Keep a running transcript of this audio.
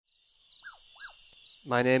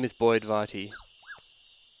My name is Boyd Varty.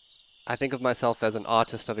 I think of myself as an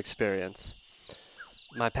artist of experience.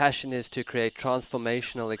 My passion is to create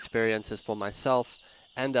transformational experiences for myself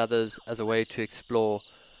and others as a way to explore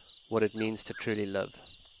what it means to truly live.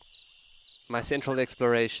 My central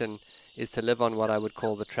exploration is to live on what I would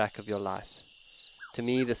call the track of your life. To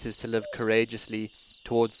me, this is to live courageously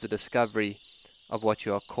towards the discovery of what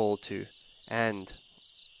you are called to and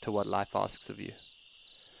to what life asks of you.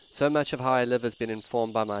 So much of how I live has been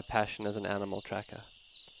informed by my passion as an animal tracker.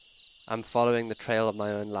 I'm following the trail of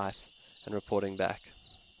my own life and reporting back.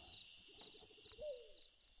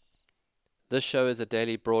 This show is a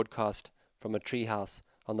daily broadcast from a treehouse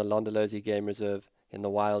on the Londolozi Game Reserve in the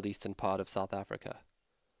wild eastern part of South Africa.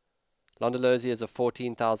 Londolozi is a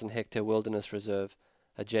 14,000 hectare wilderness reserve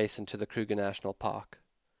adjacent to the Kruger National Park.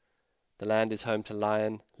 The land is home to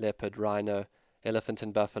lion, leopard, rhino, elephant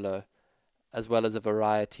and buffalo, as well as a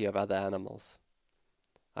variety of other animals.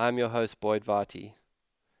 I am your host, Boyd Varty.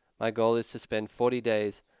 My goal is to spend 40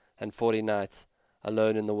 days and 40 nights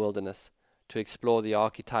alone in the wilderness to explore the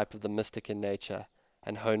archetype of the mystic in nature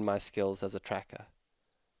and hone my skills as a tracker.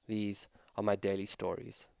 These are my daily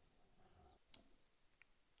stories.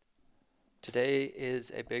 Today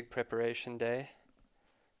is a big preparation day.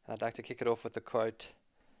 I'd like to kick it off with the quote,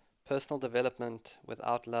 "Personal development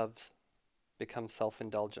without love becomes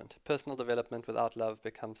self-indulgent. Personal development without love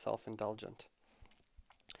becomes self-indulgent."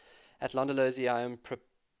 At Londolozi, I am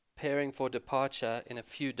preparing for departure in a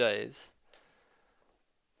few days,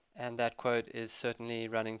 and that quote is certainly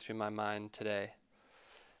running through my mind today.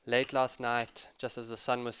 Late last night, just as the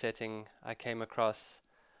sun was setting, I came across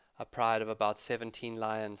a pride of about 17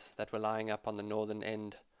 lions that were lying up on the northern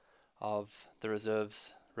end of the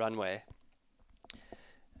reserve's runway.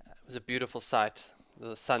 It was a beautiful sight,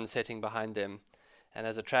 the sun setting behind them, and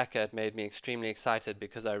as a tracker it made me extremely excited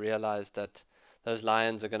because I realized that those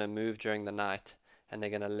lions are going to move during the night and they're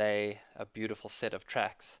going to lay a beautiful set of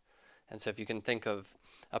tracks. And so if you can think of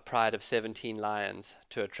a pride of 17 lions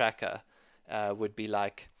to a tracker, would be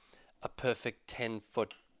like a perfect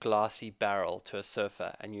 10-foot glassy barrel to a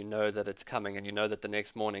surfer, and you know that it's coming and you know that the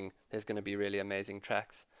next morning there's going to be really amazing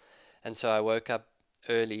tracks. And so I woke up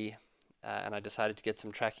early and I decided to get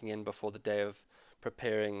some tracking in before the day of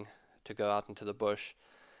preparing to go out into the bush.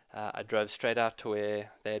 I drove straight out to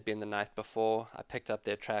where they had been the night before. I picked up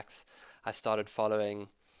their tracks. I started following.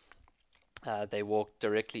 They walked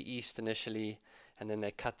directly east initially, and then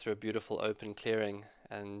they cut through a beautiful open clearing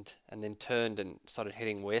and then turned and started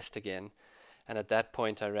heading west again. And at that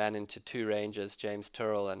point I ran into two rangers, James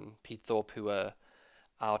Turrell and Pete Thorpe, who were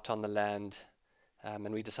out on the land,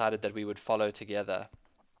 and we decided that we would follow together.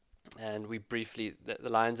 And we briefly, the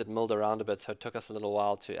lions had milled around a bit, so it took us a little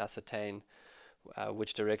while to ascertain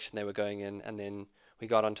which direction they were going in, and then we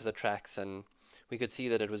got onto the tracks and we could see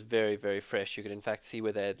that it was very, very fresh. You could in fact see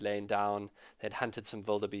where they had lain down, they had hunted some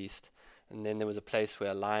wildebeest, and then there was a place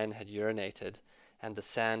where a lion had urinated, and the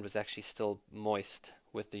sand was actually still moist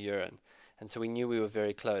with the urine. And so we knew we were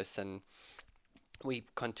very close, and we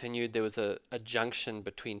continued. There was a junction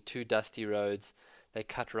between two dusty roads. They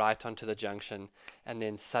cut right onto the junction, and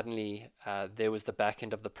then suddenly there was the back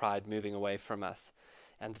end of the pride moving away from us.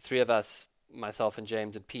 And the three of us, myself and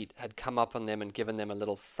James and Pete, had come up on them and given them a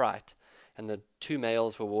little fright. And the two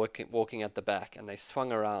males were walking at the back, and they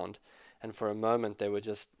swung around, and for a moment they were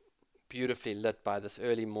just beautifully lit by this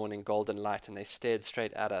early morning golden light, and they stared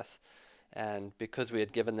straight at us. And because we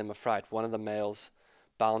had given them a fright, one of the males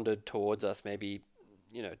bounded towards us, maybe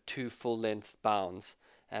 2 full-length bounds,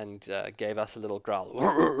 and gave us a little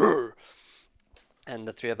growl. And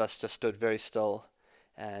the three of us just stood very still,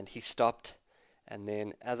 and he stopped. And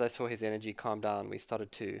then as I saw his energy calm down, we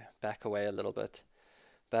started to back away a little bit.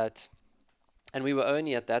 And we were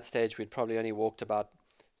only at that stage, we'd probably only walked about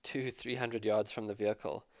 200-300 yards from the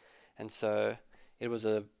vehicle. And so it was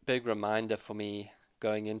a big reminder for me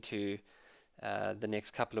going into the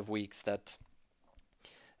next couple of weeks that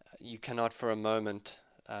you cannot for a moment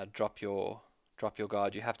drop your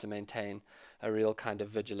guard. You have to maintain a real kind of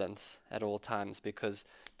vigilance at all times, because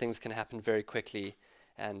things can happen very quickly.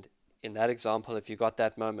 And in that example, if you got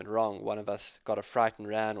that moment wrong, one of us got a fright and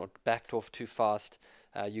ran or backed off too fast,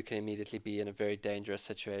 you can immediately be in a very dangerous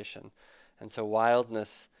situation. And so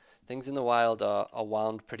wildness, things in the wild are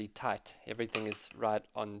wound pretty tight. Everything is right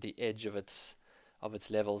on the edge of its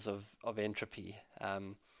levels of entropy.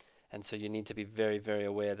 And so you need to be very, very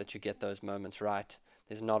aware that you get those moments right.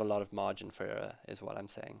 There's not a lot of margin for error, is what I'm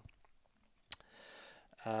saying.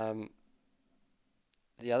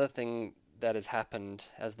 The other thing that has happened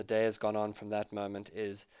as the day has gone on from that moment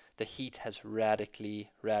is the heat has radically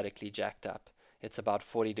jacked up. It's about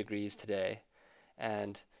 40 degrees today,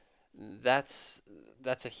 And that's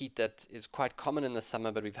a heat that is quite common in the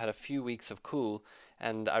summer, but we've had a few weeks of cool,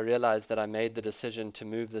 and I realized that I made the decision to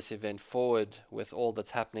move this event forward with all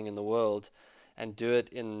that's happening in the world and do it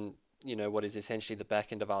in, what is essentially the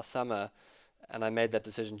back end of our summer. And I made that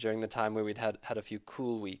decision during the time where we'd had a few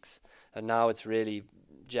cool weeks. And now it's really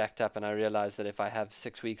jacked up, and I realize that if I have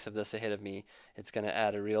 6 weeks of this ahead of me, it's going to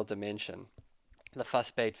add a real dimension. The fuss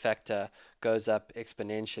bait factor goes up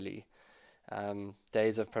exponentially.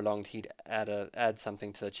 Days of prolonged heat add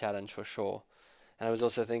something to the challenge for sure. And I was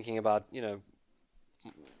also thinking about,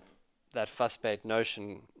 that fuss bait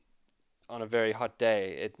notion. On a very hot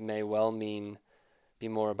day, it may well be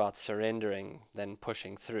more about surrendering than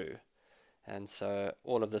pushing through. And so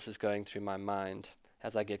all of this is going through my mind.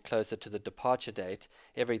 As I get closer to the departure date,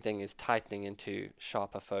 everything is tightening into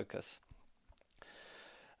sharper focus.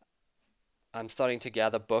 I'm starting to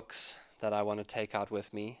gather books that I want to take out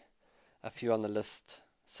with me. A few on the list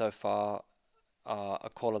so far are The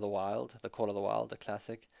Call of the Wild, a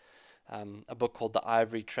classic. A book called The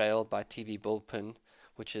Ivory Trail by T.V. Bulpin,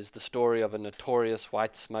 which is the story of a notorious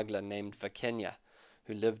white smuggler named Vakenya,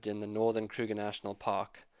 who lived in the northern Kruger National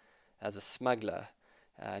Park as a smuggler,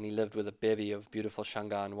 and he lived with a bevy of beautiful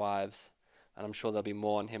Shangaan wives. And I'm sure there'll be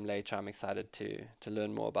more on him later. I'm excited to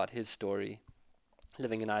learn more about his story.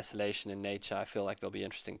 Living in isolation in nature, I feel like there'll be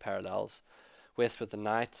interesting parallels. West with the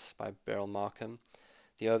Night by Beryl Markham.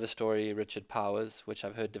 The Overstory, Richard Powers, which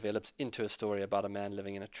I've heard develops into a story about a man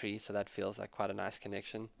living in a tree, so that feels like quite a nice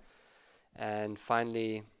connection. And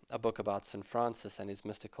finally, a book about St. Francis and his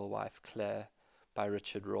mystical wife Claire by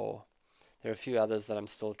Richard Rohr. There are a few others that I'm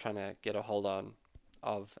still trying to get a hold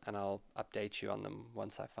of, and I'll update you on them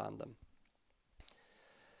once I find them.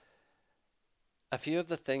 A few of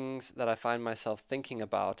the things that I find myself thinking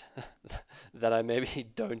about that I maybe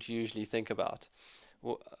don't usually think about.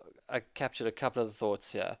 I captured a couple of the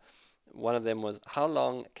thoughts here. One of them was, how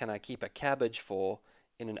long can I keep a cabbage for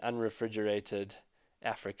in an unrefrigerated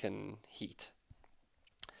African heat?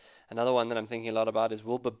 Another one that I'm thinking a lot about is,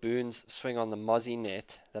 will baboons swing on the mozzie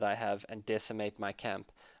net that I have and decimate my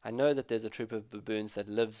camp? I know that there's a troop of baboons that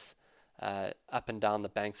lives up and down the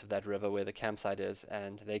banks of that river where the campsite is,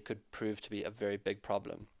 and they could prove to be a very big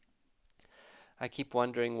problem. I keep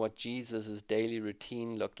wondering what Jesus' daily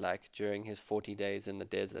routine looked like during his 40 days in the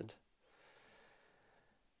desert.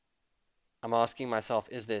 I'm asking myself,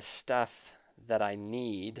 is there stuff that I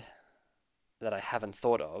need that I haven't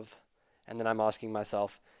thought of? And then I'm asking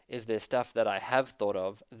myself, is there stuff that I have thought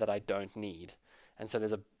of that I don't need? And so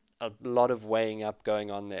there's a lot of weighing up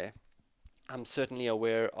going on there. I'm certainly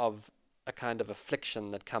aware of a kind of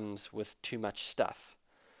affliction that comes with too much stuff.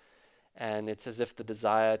 And it's as if the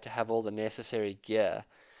desire to have all the necessary gear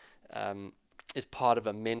is part of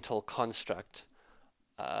a mental construct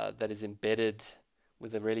that is embedded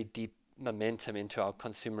with a really deep momentum into our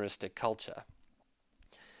consumeristic culture.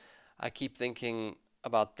 I keep thinking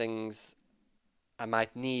about things I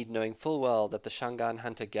might need, knowing full well that the Shangaan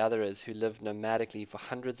hunter-gatherers who lived nomadically for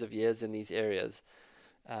hundreds of years in these areas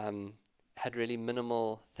had really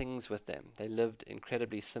minimal things with them. They lived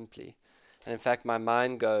incredibly simply. And in fact, my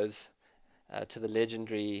mind goes to the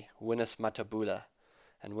legendary Winnis Mathebula.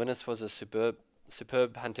 And Winnis was a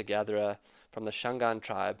superb hunter-gatherer from the Shangaan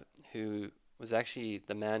tribe who was actually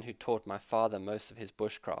the man who taught my father most of his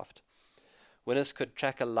bushcraft. Winnis could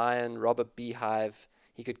track a lion, rob a beehive,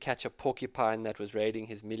 he could catch a porcupine that was raiding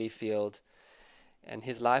his mealie field, and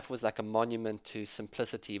his life was like a monument to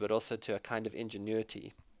simplicity, but also to a kind of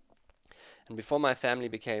ingenuity. And before my family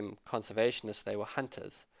became conservationists, they were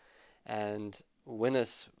hunters, and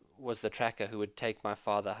Winnis was the tracker who would take my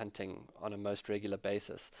father hunting on a most regular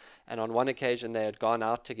basis. And on one occasion they had gone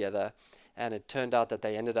out together, and it turned out that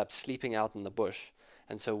they ended up sleeping out in the bush.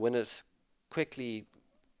 And so Winnis quickly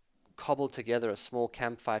cobbled together a small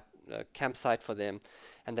campsite for them,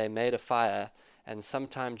 and they made a fire. And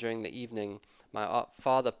sometime during the evening, my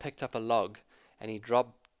father picked up a log, and he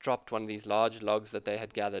dropped one of these large logs that they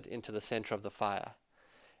had gathered into the center of the fire.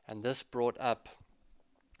 And this brought up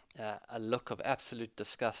a look of absolute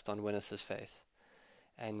disgust on Winnis's face.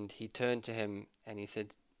 And he turned to him and he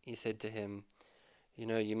said to him,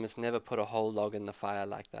 you must never put a whole log in the fire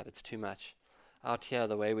like that. It's too much. Out here,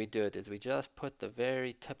 the way we do it is we just put the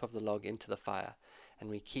very tip of the log into the fire, and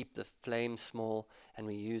we keep the flame small, and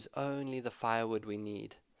we use only the firewood we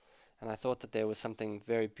need. And I thought that there was something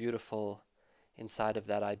very beautiful inside of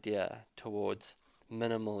that idea towards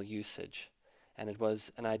minimal usage. And it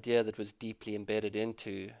was an idea that was deeply embedded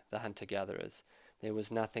into the hunter-gatherers. There was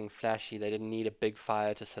nothing flashy. They didn't need a big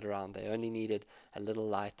fire to sit around. They only needed a little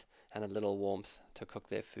light and a little warmth to cook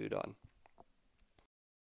their food on.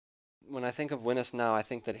 when I think of Winnis now, I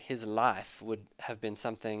think that his life would have been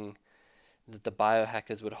something that the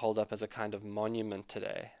biohackers would hold up as a kind of monument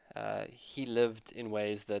today. He lived in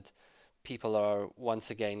ways that people are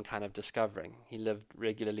once again kind of discovering. He lived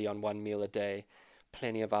regularly on one meal a day,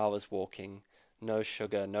 plenty of hours walking, no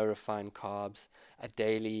sugar, no refined carbs,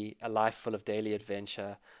 a life full of daily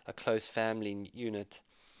adventure, a close family unit.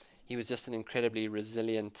 He was just an incredibly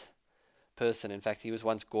resilient person. In fact, he was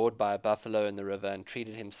once gored by a buffalo in the river and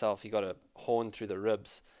treated himself. He got a horn through the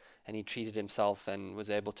ribs, and he treated himself and was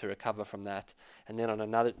able to recover from that. And then on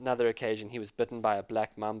another occasion, he was bitten by a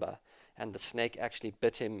black mamba, and the snake actually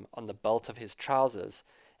bit him on the belt of his trousers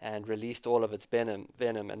and released all of its venom,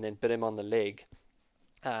 and then bit him on the leg.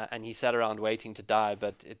 And he sat around waiting to die,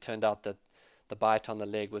 but it turned out that the bite on the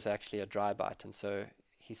leg was actually a dry bite, and so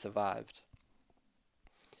he survived.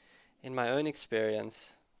 In my own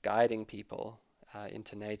experience, guiding people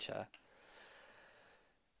into nature,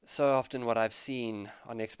 so often what I've seen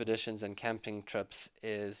on expeditions and camping trips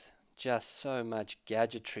is just so much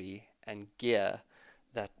gadgetry and gear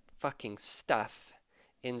that fucking stuff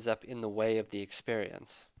ends up in the way of the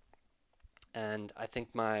experience. And I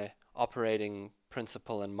think my operating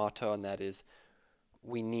principle and motto on that is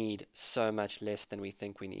we need so much less than we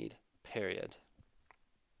think we need, period.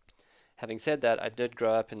 Having said that, I did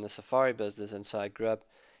grow up in the safari business, and so I grew up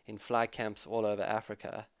in fly camps all over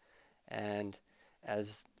Africa. And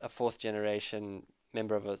as a fourth generation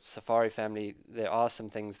member of a safari family, there are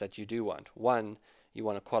some things that you do want. One, you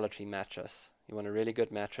want a quality mattress. You want a really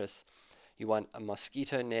good mattress. You want a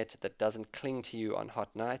mosquito net that doesn't cling to you on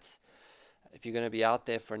hot nights. If you're going to be out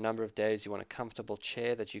there for a number of days, you want a comfortable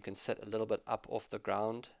chair that you can sit a little bit up off the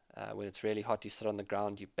ground. When it's really hot, you sit on the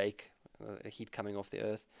ground, you bake the heat coming off the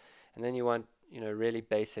earth. And then you want, really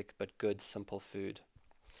basic but good, simple food.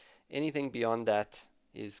 Anything beyond that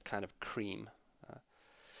is kind of cream.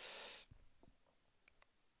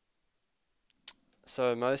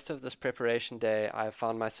 So most of this preparation day, I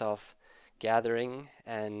found myself gathering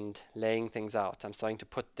and laying things out. I'm starting to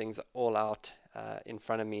put things all out in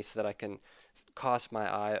front of me so that I can cast my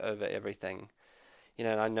eye over everything.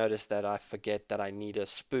 And I notice that I forget that I need a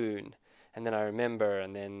spoon, and then I remember,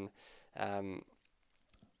 and then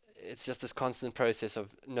it's just this constant process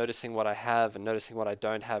of noticing what I have and noticing what I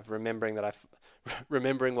don't have, remembering that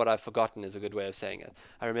remembering what I've forgotten is a good way of saying it.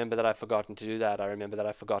 I remember that I've forgotten to do that. I remember that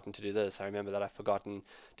I've forgotten to do this. I remember that I've forgotten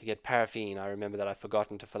to get paraffin. I remember that I've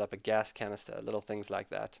forgotten to fill up a gas canister, little things like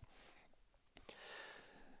that.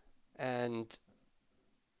 And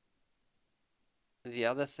the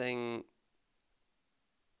other thing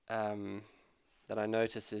that I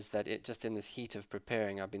notice is that just in this heat of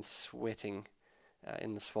preparing, I've been sweating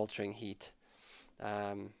in the sweltering heat.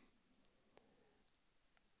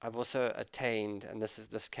 I've also attained, and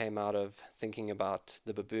this came out of thinking about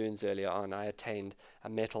the baboons earlier on, I attained a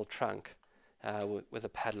metal trunk with a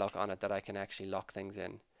padlock on it that I can actually lock things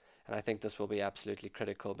in. And I think this will be absolutely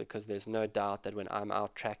critical, because there's no doubt that when I'm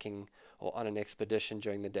out tracking or on an expedition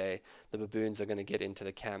during the day, the baboons are going to get into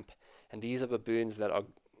the camp. And these are baboons that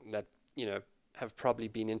have probably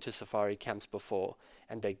been into safari camps before,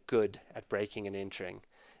 and they're good at breaking and entering.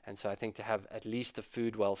 And so I think to have at least the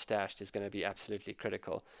food well stashed is going to be absolutely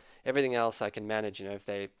critical. Everything else I can manage. If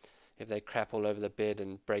they crap all over the bed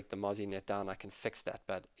and break the mozzie net down, I can fix that.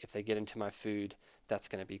 But if they get into my food, that's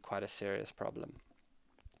going to be quite a serious problem.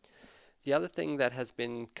 The other thing that has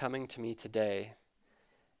been coming to me today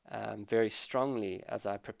very strongly as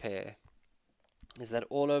I prepare is that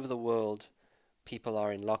all over the world, people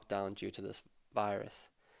are in lockdown due to this virus.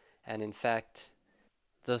 And in fact,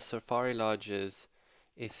 the safari lodge is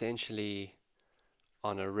essentially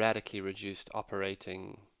on a radically reduced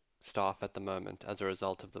operating staff at the moment as a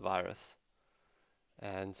result of the virus.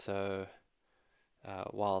 And so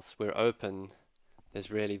whilst we're open,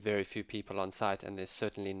 there's really very few people on site, and there's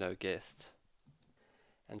certainly no guests.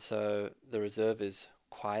 And so the reserve is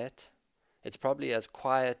quiet. It's probably as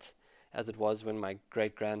quiet as it was when my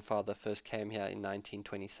great-grandfather first came here in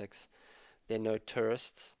 1926. There are no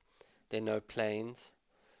tourists, there are no planes,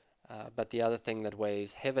 but the other thing that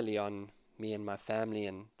weighs heavily on me and my family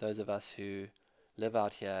and those of us who live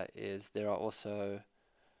out here is there are also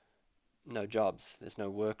no jobs. There's no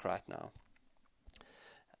work right now.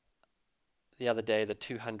 The other day, the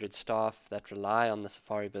 200 staff that rely on the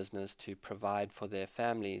safari business to provide for their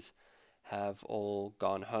families have all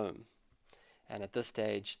gone home. And at this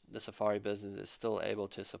stage, the safari business is still able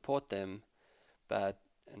to support them, and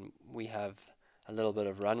we have a little bit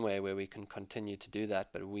of runway where we can continue to do that,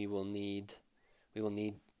 but we will need,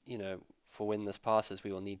 for when this passes,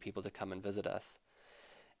 we will need people to come and visit us.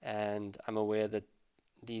 And I'm aware that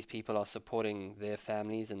these people are supporting their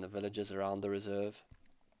families in the villages around the reserve.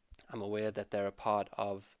 I'm aware that they're a part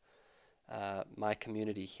of my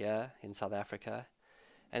community here in South Africa.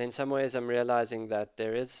 And in some ways I'm realizing that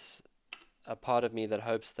there is a part of me that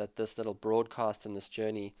hopes that this little broadcast and this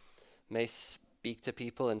journey may speak to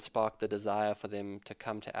people and spark the desire for them to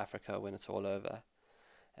come to Africa when it's all over.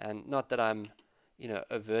 And not that I'm,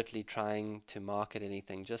 overtly trying to market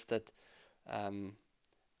anything, just that I'm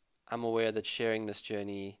aware that sharing this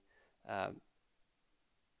journey,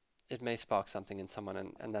 it may spark something in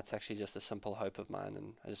someone, and that's actually just a simple hope of mine,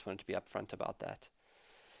 and I just wanted to be upfront about that.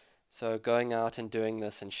 So going out and doing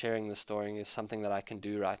this and sharing the story is something that I can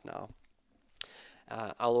do right now.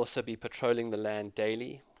 I'll also be patrolling the land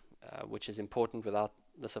daily, which is important. Without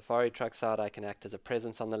the safari trucks out, I can act as a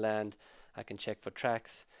presence on the land. I can check for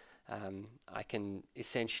tracks. I can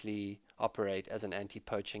essentially operate as an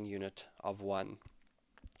anti-poaching unit of one.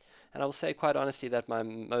 And I will say quite honestly that my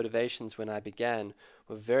motivations when I began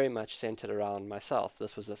were very much centered around myself.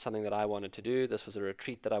 This was something that I wanted to do. This was a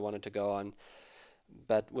retreat that I wanted to go on.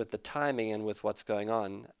 But with the timing and with what's going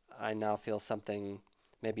on, I now feel something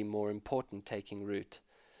maybe more important taking root.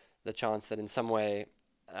 The chance that in some way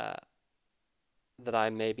that I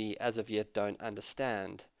maybe as of yet don't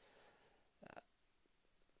understand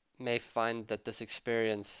may find that this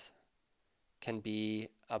experience can be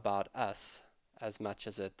about us as much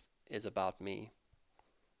as it is about me.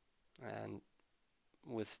 And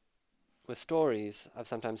with stories, I've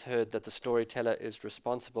sometimes heard that the storyteller is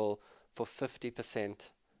responsible for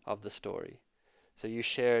 50% of the story. So you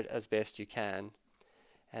share it as best you can,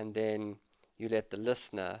 and then you let the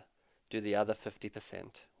listener do the other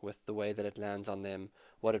 50% with the way that it lands on them,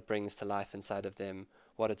 what it brings to life inside of them,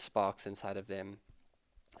 what it sparks inside of them.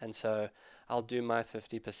 And so I'll do my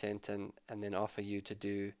 50% and then offer you to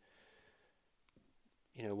do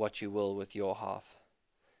what you will with your half.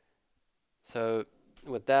 So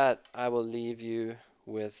with that, I will leave you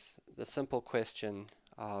with the simple question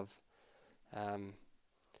of, and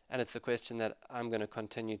it's the question that I'm going to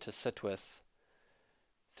continue to sit with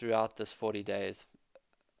throughout this 40 days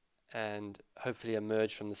and hopefully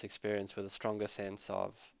emerge from this experience with a stronger sense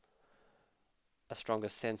of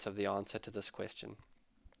the answer to this question.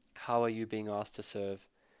 How are you being asked to serve,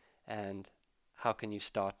 and how can you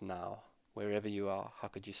start now? Wherever you are, how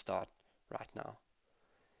could you start right now?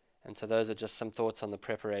 And so those are just some thoughts on the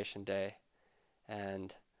preparation day,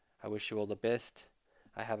 and I wish you all the best.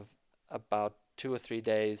 I have about 2 or 3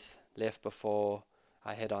 days left before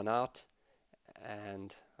I head on out,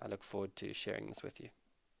 and I look forward to sharing this with you.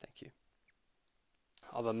 Thank you.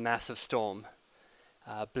 Of a massive storm.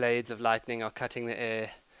 Blades of lightning are cutting the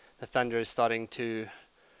air. The thunder is starting to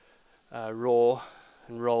roar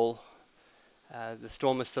and roll. The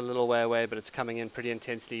storm is still a little way away, but it's coming in pretty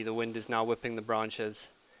intensely. The wind is now whipping the branches.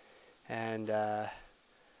 And I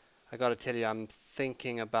got to tell you, I'm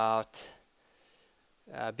thinking about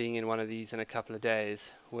being in one of these in a couple of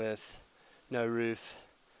days with no roof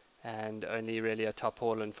and only really a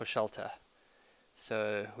tarpaulin for shelter.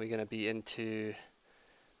 So we're going to be into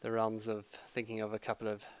the realms of thinking of a couple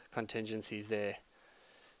of contingencies there.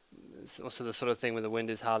 It's also the sort of thing when the wind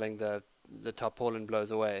is howling, the tarpaulin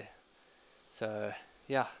blows away. So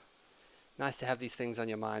yeah, nice to have these things on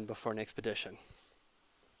your mind before an expedition.